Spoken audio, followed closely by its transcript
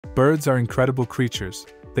Birds are incredible creatures.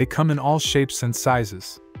 They come in all shapes and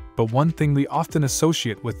sizes, but one thing we often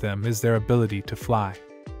associate with them is their ability to fly.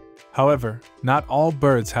 However, not all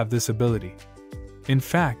birds have this ability. In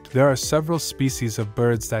fact, there are several species of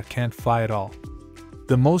birds that can't fly at all.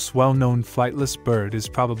 The most well-known flightless bird is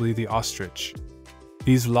probably the ostrich.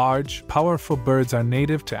 These large, powerful birds are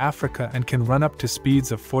native to Africa and can run up to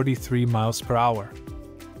speeds of 43 miles per hour.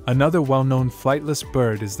 Another well-known flightless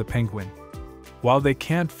bird is the penguin. While they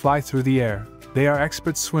can't fly through the air, they are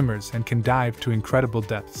expert swimmers and can dive to incredible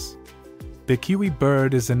depths. The kiwi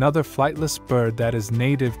bird is another flightless bird that is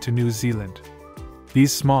native to New Zealand.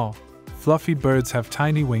 These small, fluffy birds have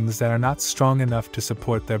tiny wings that are not strong enough to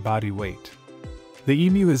support their body weight. The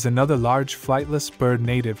emu is another large flightless bird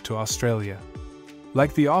native to Australia.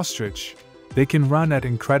 Like the ostrich, they can run at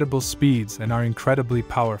incredible speeds and are incredibly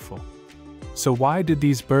powerful. So why did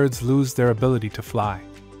these birds lose their ability to fly?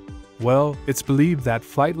 Well, it's believed that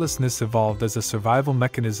flightlessness evolved as a survival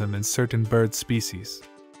mechanism in certain bird species.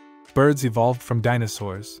 Birds evolved from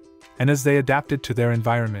dinosaurs, and as they adapted to their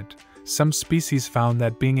environment, some species found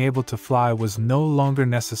that being able to fly was no longer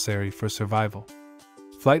necessary for survival.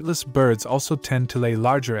 Flightless birds also tend to lay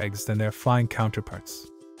larger eggs than their flying counterparts.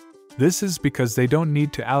 This is because they don't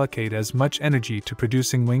need to allocate as much energy to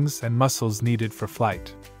producing wings and muscles needed for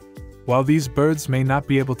flight. While these birds may not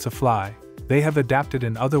be able to fly, they have adapted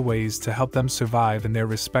in other ways to help them survive in their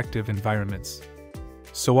respective environments.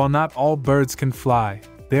 So while not all birds can fly,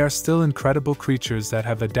 they are still incredible creatures that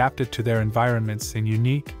have adapted to their environments in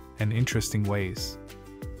unique and interesting ways.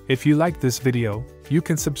 If you like this video, you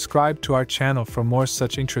can subscribe to our channel for more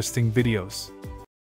such interesting videos.